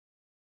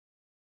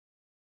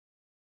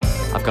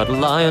I've got to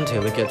lie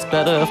until it gets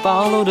better.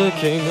 Follow the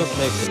king of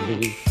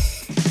make-believe.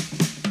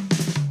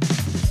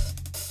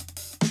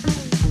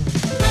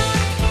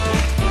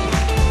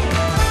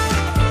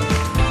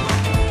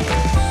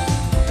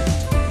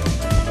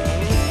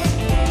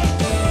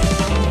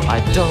 I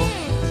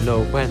don't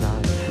know when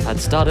I had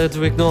started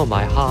to ignore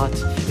my heart.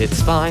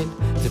 It's fine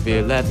to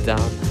be let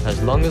down,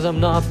 as long as I'm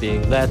not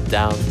being let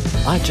down.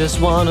 I just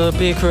wanna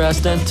be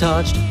caressed and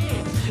touched.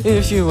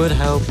 If you would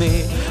help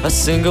me a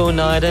single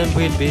night and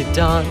we'd be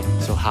done.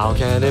 So how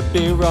can it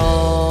be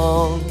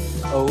wrong?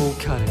 Oh,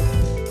 cut it.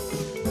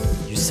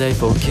 You say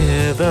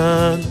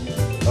forgiven.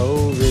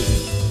 Oh,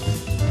 really?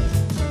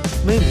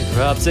 Maybe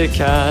perhaps it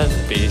can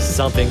be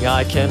something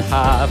I can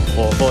have.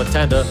 Or for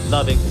tender,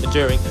 loving,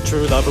 enduring,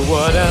 true love, a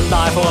word and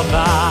life for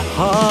that.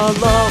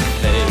 Love,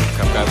 fake,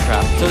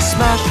 crap, to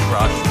smash,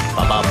 rush,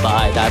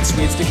 bye, that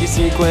sweet sticky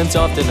sequence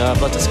of dinner,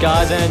 but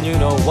disguise, and you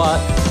know what?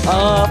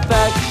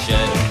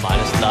 Affection,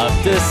 minus love,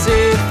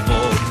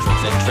 deceitful,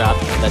 tricks and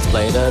traps. Let's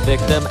play the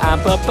victim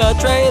and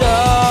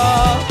perpetrator.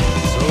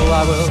 So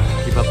I will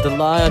keep up the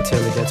lie until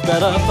it gets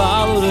better.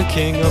 Follow the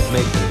king of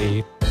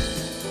make-believe.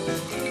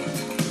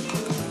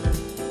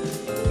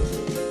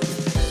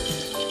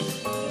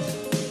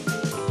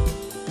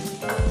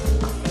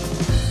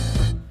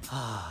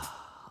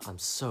 I'm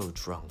so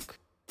drunk.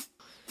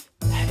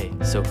 Hey,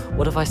 so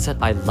what if I said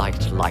I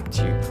liked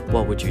you?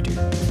 What would you do?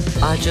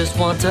 I just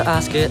want to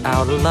ask it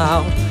out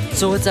loud,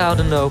 so it's out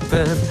and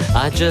open.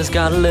 I just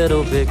got a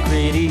little bit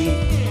greedy.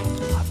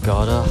 I've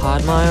gotta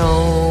hide my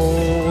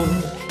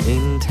own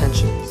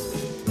intentions.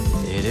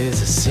 It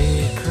is a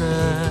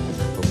secret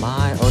for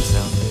my own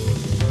self.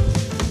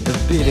 The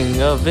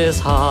beating of his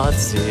heart,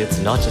 see, it's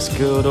not just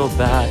good or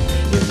bad.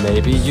 It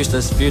may be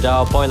useless,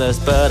 futile, pointless,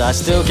 but I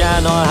still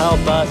cannot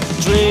help but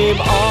dream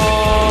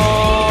on.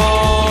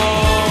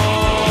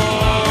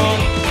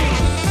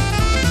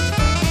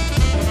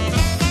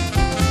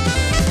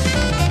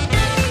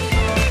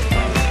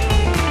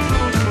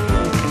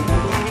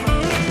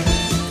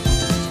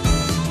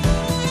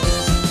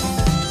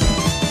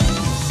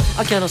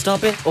 I cannot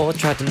stop it or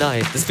try to deny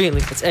it. This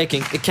feeling, it's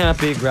aching, it can't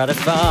be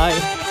gratified.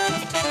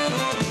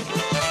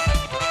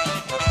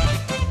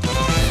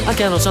 I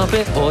cannot stop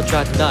it or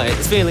try to deny it.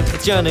 This feeling,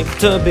 it's yearning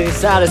to be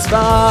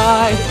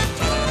satisfied.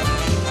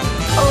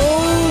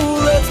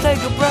 Oh, let's take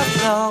a breath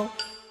now.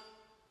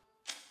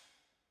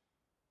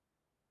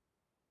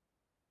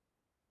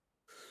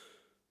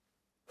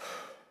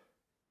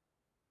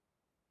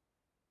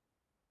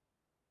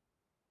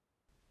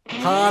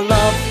 I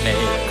love me,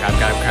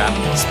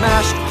 crap,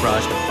 smashed,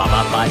 crushed,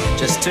 bye,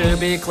 just to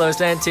be close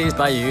and teased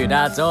by you,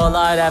 that's all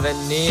I'd ever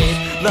need.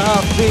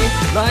 Love me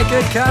like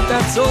a cat,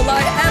 that's all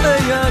I ever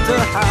yearn to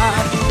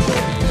have.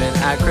 Don't even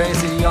act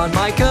crazy on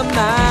my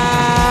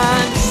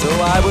command. So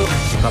I will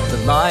keep up the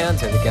lie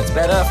until it gets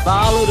better.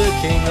 Follow the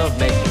king of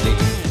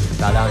make-believe.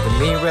 Bow down to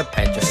me,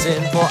 repent your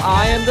sin, for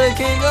I am the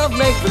king of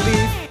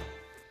make-believe.